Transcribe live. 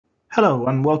Hello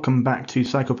and welcome back to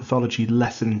Psychopathology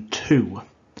Lesson 2.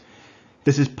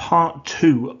 This is part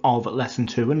 2 of Lesson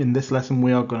 2, and in this lesson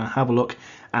we are going to have a look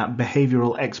at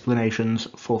behavioural explanations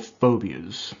for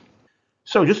phobias.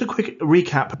 So just a quick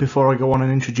recap before I go on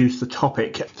and introduce the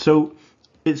topic. So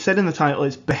it said in the title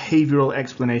it's behavioural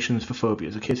explanations for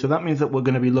phobias. Okay, so that means that we're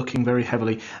going to be looking very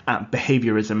heavily at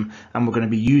behaviourism, and we're going to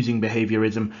be using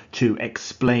behaviourism to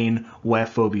explain where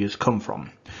phobias come from.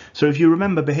 So if you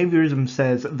remember, behaviourism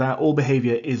says that all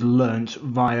behaviour is learnt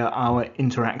via our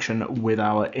interaction with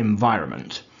our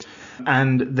environment.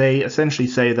 And they essentially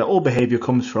say that all behaviour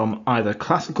comes from either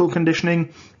classical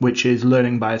conditioning, which is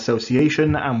learning by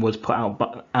association and was put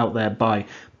out there by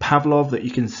Pavlov, that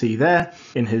you can see there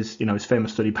in his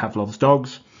famous study Pavlov's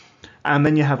Dogs. And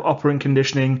then you have operant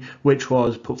conditioning, which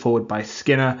was put forward by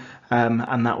Skinner,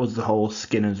 and that was the whole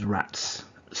Skinner's rats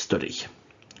study.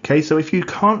 Okay, so if you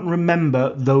can't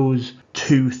remember those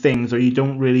two things, or you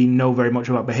don't really know very much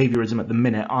about behaviourism at the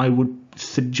minute, I would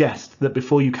suggest that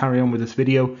before you carry on with this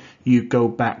video, you go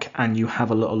back and you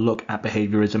have a little look at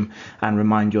behaviourism and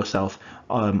remind yourself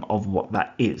of what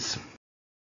that is.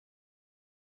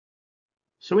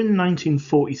 So in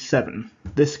 1947,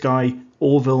 this guy,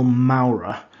 Orville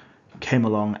Mowrer, came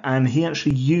along, and he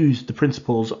actually used the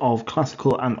principles of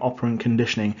classical and operant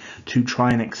conditioning to try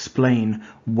and explain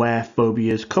where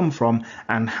phobias come from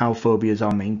and how phobias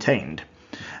are maintained.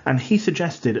 And he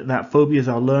suggested that phobias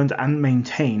are learned and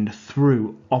maintained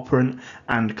through operant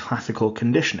and classical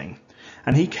conditioning.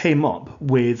 And he came up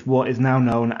with what is now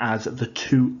known as the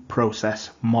two-process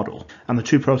model. And the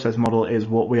two-process model is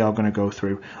what we are going to go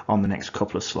through on the next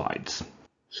couple of slides.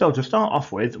 So to start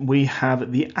off with, we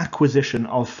have the acquisition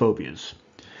of phobias.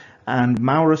 And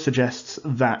Mowrer suggests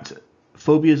that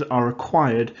phobias are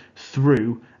acquired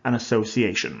through an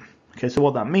association. Okay, so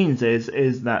what that means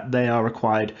is that they are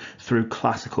acquired through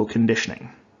classical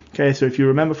conditioning. Okay, so if you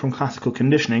remember from classical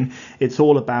conditioning, it's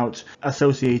all about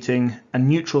associating a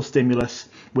neutral stimulus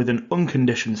with an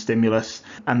unconditioned stimulus,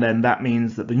 and then that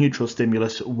means that the neutral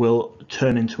stimulus will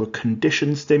turn into a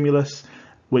conditioned stimulus,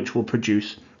 which will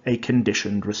produce a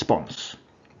conditioned response.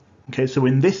 Okay, so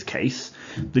in this case,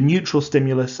 the neutral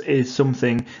stimulus is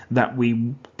something that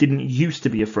we didn't used to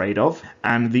be afraid of,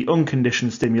 and the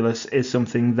unconditioned stimulus is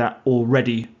something that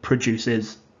already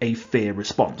produces a fear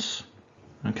response.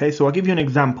 Okay, so I'll give you an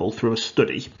example through a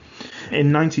study.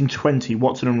 In 1920,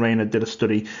 Watson and Rayner did a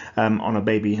study on a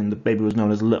baby, and the baby was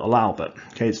known as Little Albert.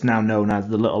 Okay, it's now known as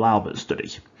the Little Albert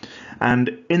study.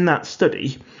 And in that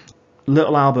study,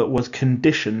 Little Albert was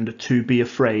conditioned to be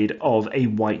afraid of a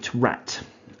white rat.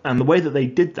 And the way that they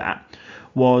did that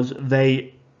was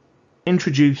they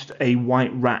introduced a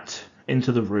white rat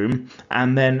into the room,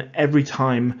 and then every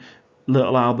time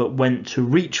Little Albert went to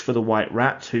reach for the white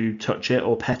rat to touch it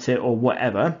or pet it or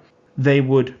whatever, they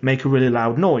would make a really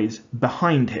loud noise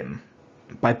behind him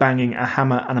by banging a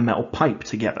hammer and a metal pipe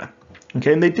together.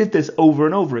 Okay, and they did this over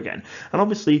and over again. And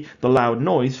obviously the loud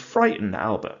noise frightened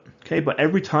Albert. Okay, but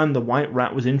every time the white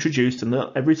rat was introduced and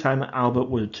every time Albert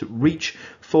would reach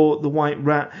for the white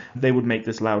rat, they would make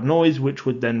this loud noise, which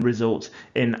would then result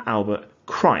in Albert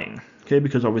crying. Okay,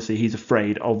 because obviously he's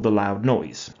afraid of the loud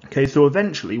noise. Okay, so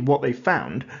eventually what they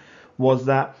found was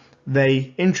that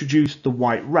they introduced the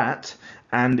white rat,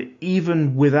 and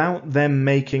even without them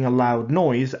making a loud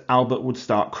noise, Albert would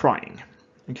start crying.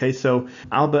 Okay, so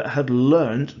Albert had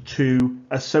learned to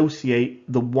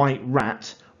associate the white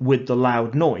rat with the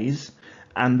loud noise,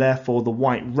 and therefore the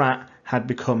white rat had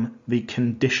become the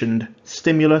conditioned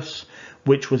stimulus,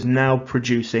 which was now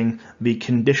producing the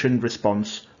conditioned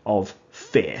response of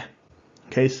fear.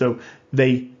 Okay, so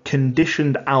they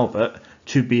conditioned Albert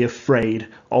to be afraid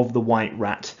of the white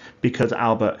rat because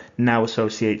Albert now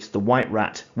associates the white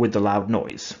rat with the loud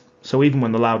noise. So even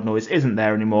when the loud noise isn't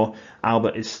there anymore,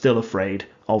 Albert is still afraid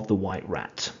of the white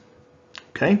rat.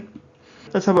 Okay,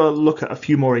 let's have a look at a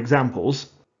few more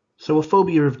examples. So a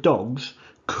phobia of dogs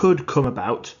could come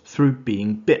about through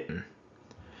being bitten.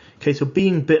 Okay, so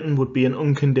being bitten would be an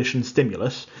unconditioned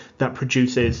stimulus that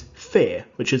produces fear,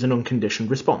 which is an unconditioned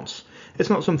response. It's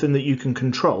not something that you can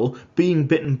control. Being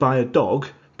bitten by a dog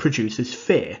produces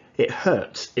fear. It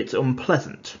hurts. It's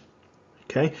unpleasant.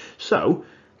 Okay, so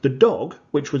the dog,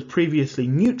 which was previously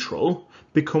neutral,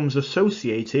 becomes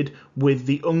associated with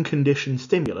the unconditioned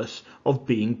stimulus of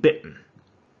being bitten.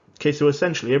 Okay, so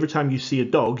essentially every time you see a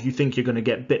dog, you think you're going to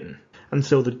get bitten. And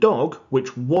so the dog,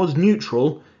 which was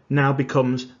neutral, now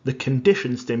becomes the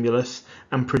conditioned stimulus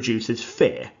and produces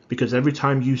fear, because every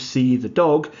time you see the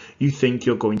dog, you think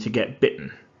you're going to get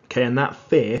bitten. Okay, and that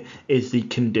fear is the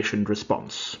conditioned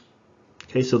response.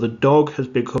 Okay, so the dog has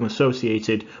become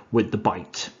associated with the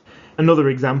bite. Another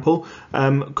example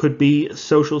could be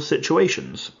social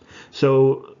situations.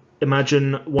 So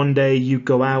imagine one day you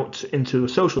go out into a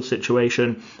social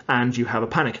situation and you have a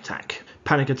panic attack.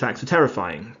 Panic attacks are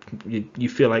terrifying. You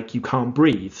feel like you can't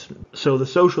breathe. So the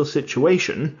social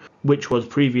situation, which was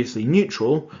previously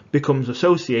neutral, becomes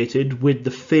associated with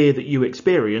the fear that you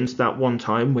experienced that one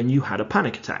time when you had a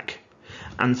panic attack.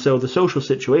 And so the social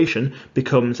situation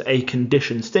becomes a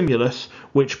conditioned stimulus,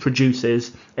 which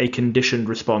produces a conditioned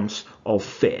response of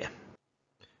fear.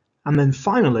 And then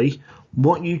finally,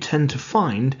 what you tend to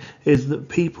find is that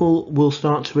people will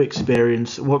start to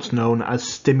experience what's known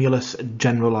as stimulus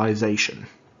generalization.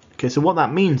 Okay, so what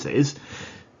that means is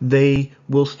they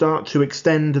will start to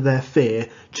extend their fear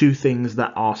to things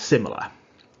that are similar.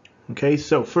 Okay,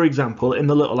 so for example, in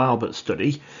the Little Albert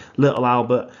study, Little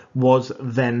Albert was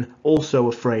then also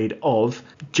afraid of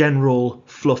general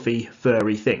fluffy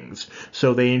furry things.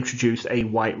 So they introduced a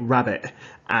white rabbit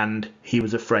and he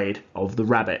was afraid of the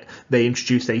rabbit. They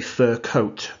introduced a fur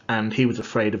coat and he was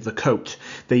afraid of the coat.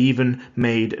 They even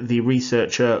made the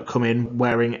researcher come in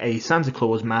wearing a Santa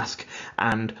Claus mask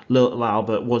and Little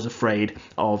Albert was afraid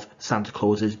of Santa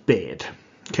Claus's beard.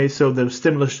 Okay, so there's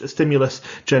stimulus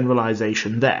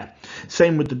generalization there.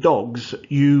 Same with the dogs.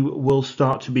 You will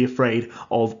start to be afraid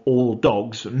of all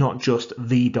dogs, not just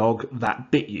the dog that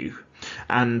bit you.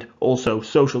 And also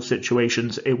social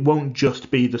situations, it won't just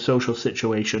be the social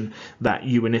situation that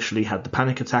you initially had the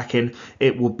panic attack in,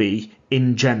 it will be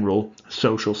in general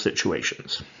social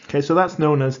situations. Okay, so that's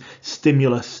known as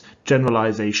stimulus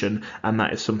generalization, and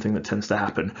that is something that tends to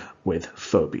happen with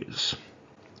phobias.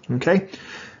 Okay.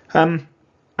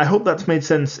 I hope that's made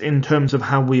sense in terms of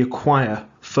how we acquire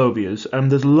phobias.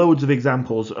 There's loads of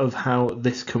examples of how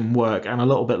this can work, and a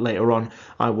little bit later on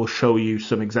I will show you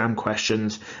some exam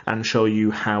questions and show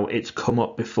you how it's come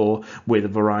up before with a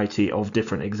variety of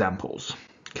different examples.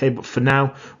 Okay, but for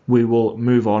now we will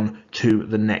move on to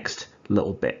the next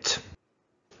little bit.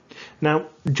 Now,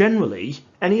 generally,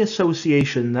 any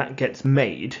association that gets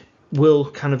made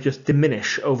will kind of just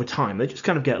diminish over time. They just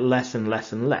kind of get less and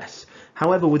less and less.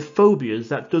 However, with phobias,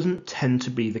 that doesn't tend to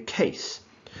be the case.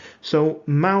 So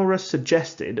Mowrer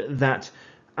suggested that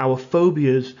our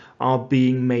phobias are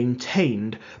being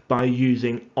maintained by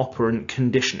using operant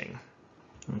conditioning.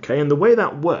 Okay, and the way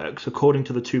that works, according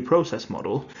to the two-process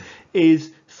model,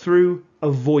 is through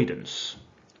avoidance.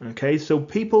 Okay, so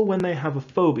people, when they have a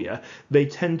phobia, they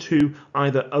tend to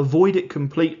either avoid it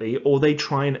completely or they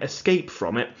try and escape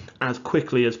from it as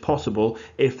quickly as possible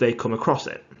if they come across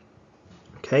it.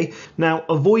 Okay, now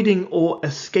avoiding or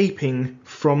escaping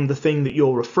from the thing that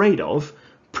you're afraid of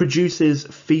produces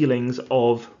feelings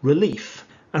of relief,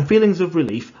 and feelings of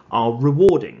relief are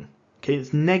rewarding. Okay,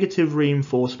 it's negative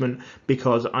reinforcement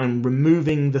because I'm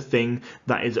removing the thing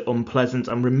that is unpleasant,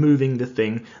 I'm removing the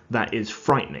thing that is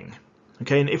frightening.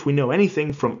 Okay, and if we know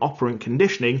anything from operant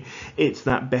conditioning, it's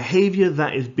that behavior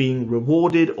that is being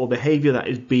rewarded or behavior that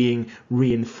is being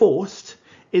reinforced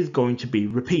is going to be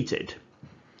repeated.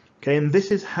 Okay, and this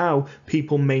is how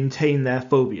people maintain their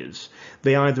phobias.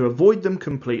 They either avoid them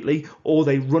completely or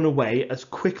they run away as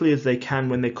quickly as they can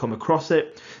when they come across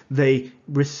it. They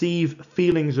receive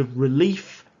feelings of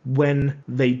relief when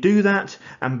they do that,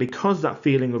 and because that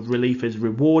feeling of relief is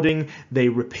rewarding, they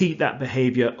repeat that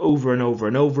behavior over and over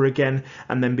and over again,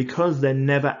 and then because they're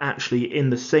never actually in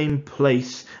the same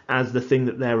place as the thing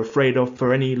that they're afraid of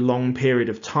for any long period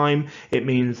of time, it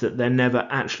means that they're never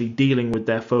actually dealing with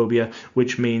their phobia,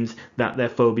 which means that their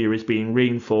phobia is being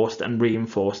reinforced and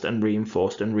reinforced and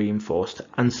reinforced and reinforced,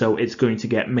 and so it's going to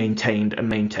get maintained and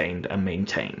maintained and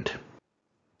maintained.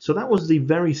 So that was the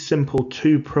very simple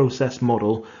two-process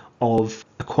model of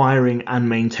acquiring and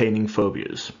maintaining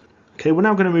phobias. Okay, we're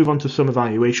now going to move on to some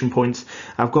evaluation points.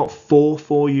 I've got 4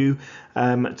 for you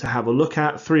to have a look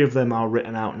at. 3 of them are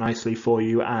written out nicely for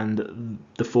you, and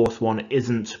the 4th one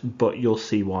isn't, but you'll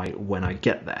see why when I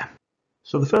get there.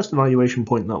 So the first evaluation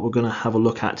point that we're going to have a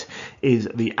look at is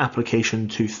the application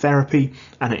to therapy,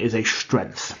 and it is a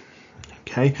strength.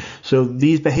 Okay, so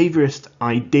these behaviourist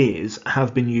ideas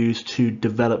have been used to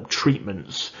develop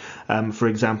treatments, for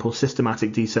example,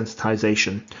 systematic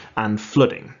desensitization and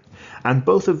flooding. And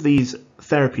both of these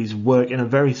therapies work in a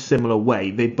very similar way.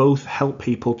 They both help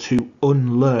people to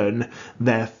unlearn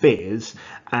their fears,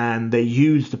 and they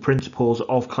use the principles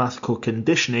of classical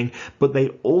conditioning, but they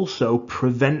also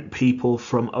prevent people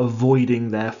from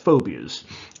avoiding their phobias.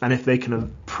 And if they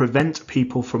can prevent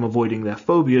people from avoiding their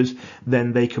phobias,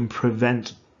 then they can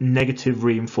prevent negative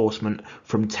reinforcement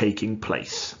from taking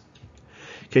place.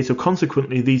 Okay, so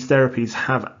consequently, these therapies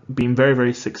have been very,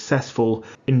 very successful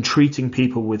in treating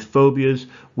people with phobias,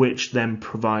 which then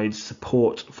provides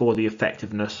support for the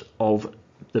effectiveness of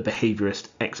the behaviourist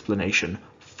explanation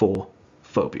for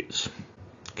phobias.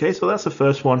 Okay, so that's the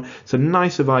first one. It's a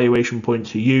nice evaluation point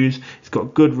to use. It's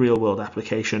got good real-world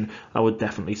application. I would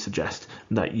definitely suggest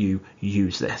that you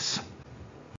use this.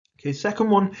 Okay, second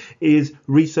one is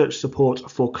research support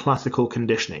for classical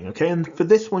conditioning. Okay, and for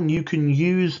this one you can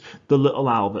use the Little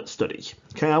Albert study.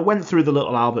 Okay, I went through the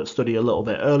Little Albert study a little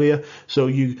bit earlier, so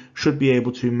you should be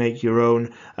able to make your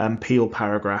own Peel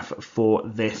paragraph for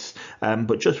this.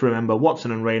 But just remember,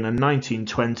 Watson and Rayner,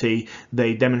 1920,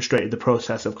 they demonstrated the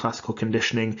process of classical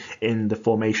conditioning in the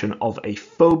formation of a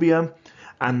phobia.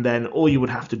 And then all you would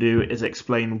have to do is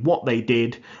explain what they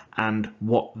did and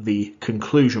what the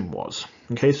conclusion was.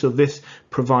 Okay, so this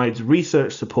provides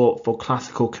research support for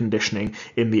classical conditioning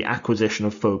in the acquisition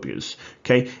of phobias.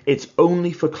 Okay, it's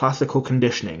only for classical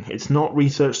conditioning. It's not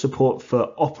research support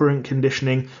for operant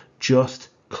conditioning, just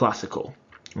classical.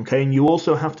 Okay, and you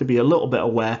also have to be a little bit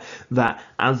aware that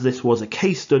as this was a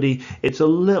case study, it's a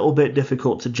little bit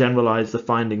difficult to generalize the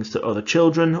findings to other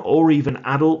children or even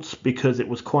adults because it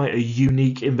was quite a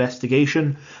unique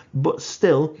investigation, but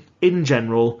still, in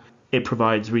general, it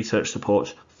provides research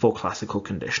support for classical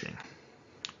conditioning.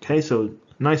 Okay, so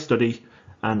nice study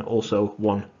and also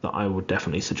one that I would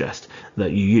definitely suggest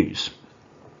that you use.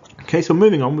 Okay, so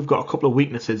moving on, we've got a couple of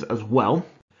weaknesses as well.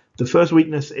 The first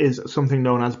weakness is something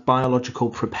known as biological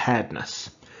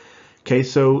preparedness. Okay,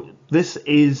 so this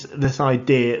is this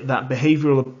idea that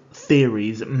behavioural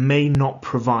theories may not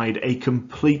provide a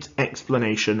complete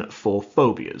explanation for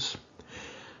phobias.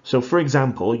 So, for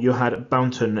example, you had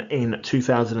Bounton in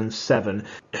 2007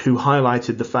 who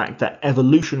highlighted the fact that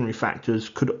evolutionary factors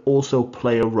could also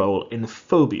play a role in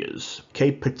phobias.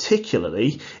 Okay,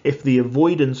 particularly if the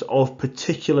avoidance of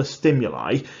particular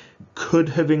stimuli could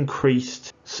have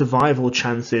increased survival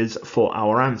chances for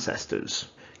our ancestors.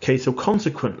 Okay, so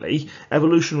consequently,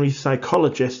 evolutionary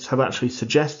psychologists have actually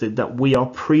suggested that we are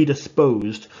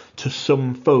predisposed to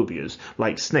some phobias,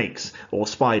 like snakes or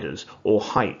spiders or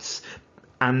heights,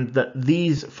 and that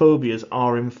these phobias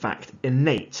are in fact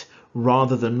innate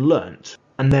rather than learnt.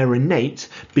 And they're innate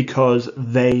because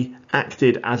they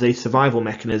acted as a survival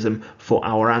mechanism for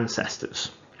our ancestors.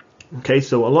 Okay,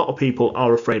 so a lot of people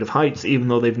are afraid of heights even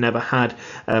though they've never had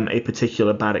a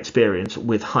particular bad experience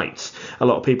with heights. A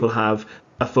lot of people have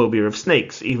a phobia of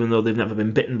snakes even though they've never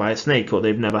been bitten by a snake or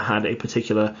they've never had a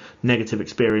particular negative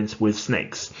experience with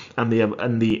snakes. And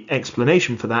the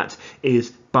explanation for that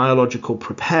is biological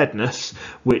preparedness,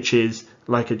 which is,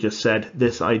 like I just said,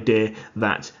 this idea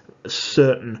that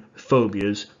certain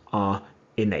phobias are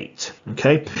innate.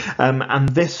 Okay, and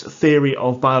this theory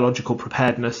of biological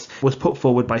preparedness was put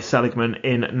forward by Seligman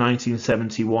in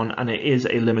 1971, and it is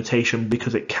a limitation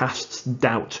because it casts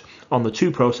doubt on the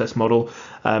two-process model,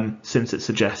 since it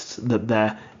suggests that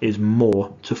there is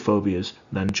more to phobias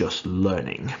than just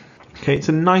learning. Okay, it's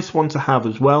a nice one to have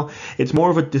as well. It's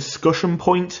more of a discussion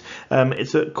point.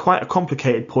 It's quite a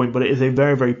complicated point, but it is a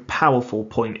very, very powerful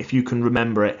point if you can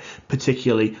remember it,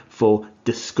 particularly for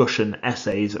discussion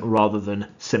essays rather than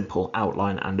simple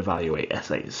outline and evaluate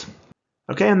essays.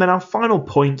 Okay, and then our final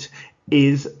point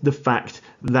is the fact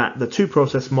that the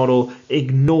two-process model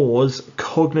ignores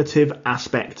cognitive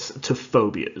aspects to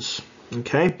phobias.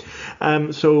 Okay,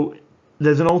 so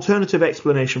there's an alternative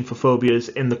explanation for phobias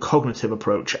in the cognitive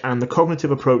approach, and the cognitive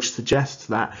approach suggests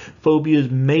that phobias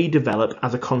may develop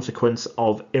as a consequence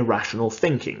of irrational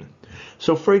thinking.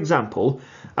 So, for example,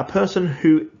 a person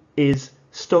who is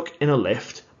stuck in a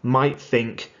lift might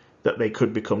think that they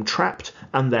could become trapped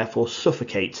and therefore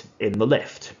suffocate in the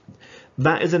lift.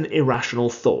 That is an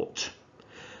irrational thought.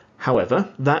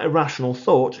 However, that irrational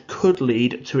thought could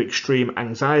lead to extreme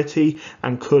anxiety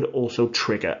and could also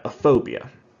trigger a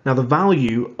phobia. Now, the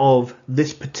value of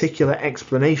this particular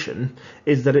explanation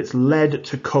is that it's led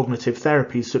to cognitive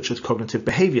therapies such as cognitive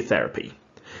behaviour therapy.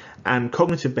 And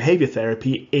cognitive behaviour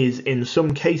therapy is, in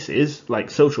some cases, like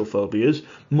social phobias,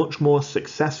 much more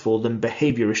successful than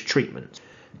behaviourist treatment.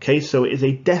 Okay, so it is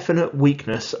a definite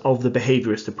weakness of the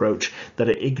behaviourist approach that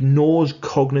it ignores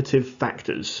cognitive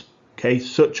factors, okay,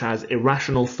 such as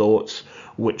irrational thoughts,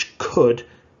 which could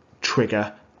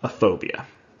trigger a phobia.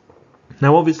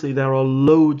 Now obviously there are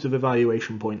loads of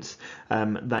evaluation points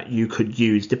that you could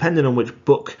use depending on which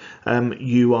book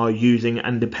you are using,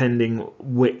 and depending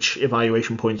which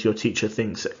evaluation points your teacher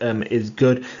thinks is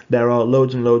good. There are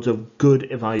loads and loads of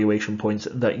good evaluation points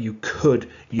that you could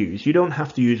use. You don't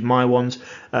have to use my ones.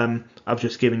 I've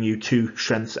just given you 2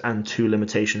 strengths and 2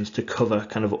 limitations to cover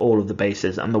kind of all of the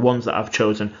bases, and the ones that I've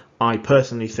chosen I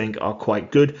personally think are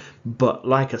quite good, but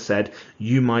like I said,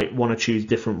 you might want to choose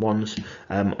different ones,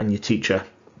 and your teacher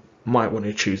might want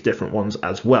to choose different ones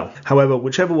as well. However,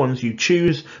 whichever ones you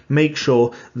choose, make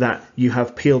sure that you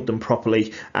have peeled them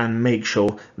properly, and make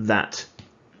sure that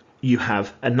you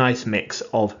have a nice mix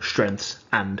of strengths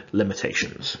and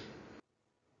limitations.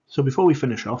 So before we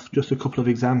finish off, just a couple of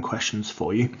exam questions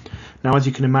for you. Now, as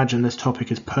you can imagine, this topic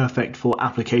is perfect for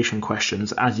application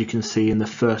questions, as you can see in the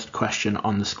first question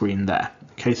on the screen there.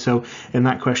 Okay, so in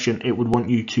that question, it would want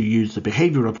you to use the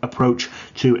behavioural approach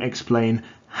to explain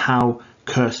how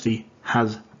Kirsty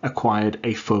has acquired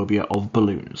a phobia of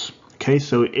balloons. Okay,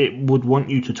 so it would want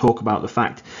you to talk about the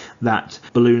fact that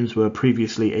balloons were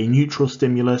previously a neutral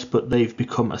stimulus, but they've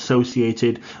become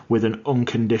associated with an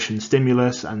unconditioned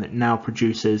stimulus, and it now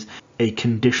produces a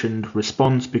conditioned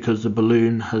response because the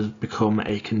balloon has become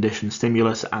a conditioned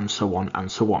stimulus, and so on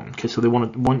and so on. Okay, so they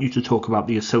want you to talk about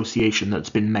the association that's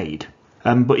been made.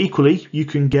 But equally, you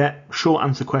can get short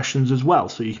answer questions as well.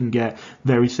 So you can get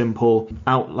very simple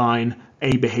outline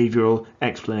a behavioural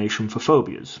explanation for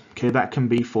phobias. Okay, that can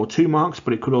be for 2 marks,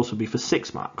 but it could also be for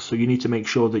 6 marks. So you need to make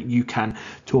sure that you can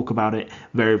talk about it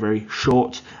very, very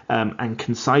short and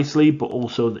concisely, but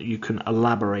also that you can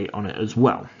elaborate on it as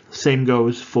well. Same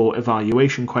goes for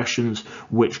evaluation questions,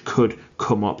 which could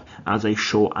come up as a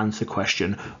short answer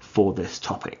question for this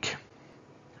topic.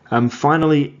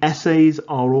 Finally, essays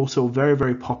are also very,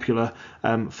 very popular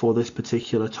for this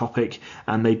particular topic,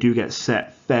 and they do get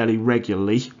set fairly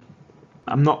regularly.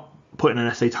 I'm not putting an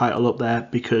essay title up there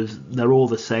because they're all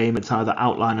the same. It's either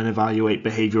outline and evaluate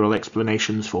behavioural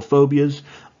explanations for phobias,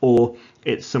 or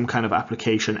it's some kind of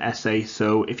application essay.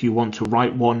 So if you want to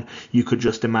write one, you could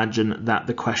just imagine that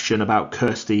the question about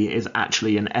Kirsty is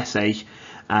actually an essay,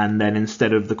 and then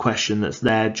instead of the question that's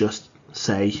there, just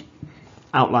say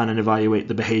outline and evaluate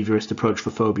the behaviourist approach for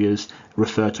phobias,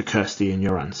 refer to Kirsty in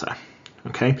your answer.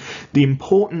 Okay. The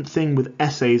important thing with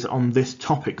essays on this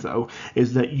topic, though,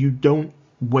 is that you don't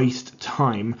waste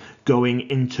time going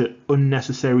into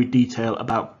unnecessary detail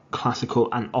about classical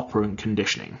and operant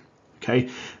conditioning. Okay,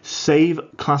 save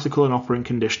classical and operant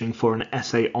conditioning for an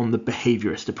essay on the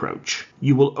behaviourist approach.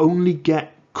 You will only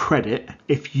get credit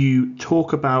if you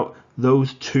talk about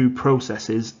those 2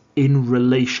 processes in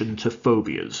relation to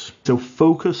phobias. So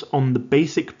focus on the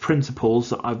basic principles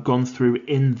that I've gone through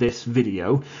in this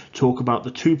video. Talk about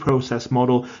the 2-process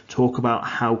model, talk about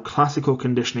how classical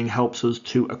conditioning helps us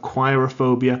to acquire a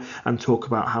phobia, and talk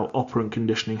about how operant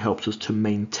conditioning helps us to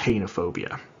maintain a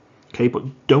phobia. Okay, but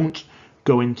don't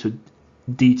go into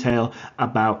detail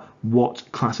about what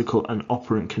classical and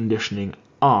operant conditioning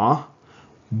are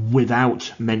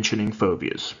without mentioning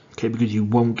phobias. Okay, because you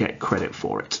won't get credit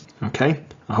for it. Okay,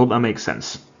 I hope that makes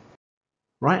sense.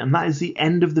 Right, and that is the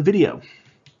end of the video.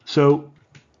 So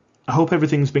I hope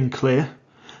everything's been clear,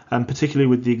 particularly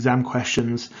with the exam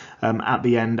questions at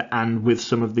the end, and with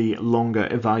some of the longer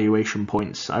evaluation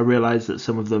points. I realise that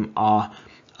some of them are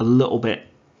a little bit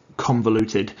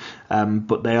convoluted,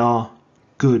 but they are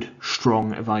good,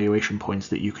 strong evaluation points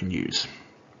that you can use.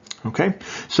 Okay,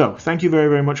 so thank you very,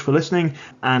 very much for listening,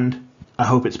 and I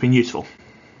hope it's been useful.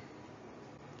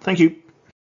 Thank you.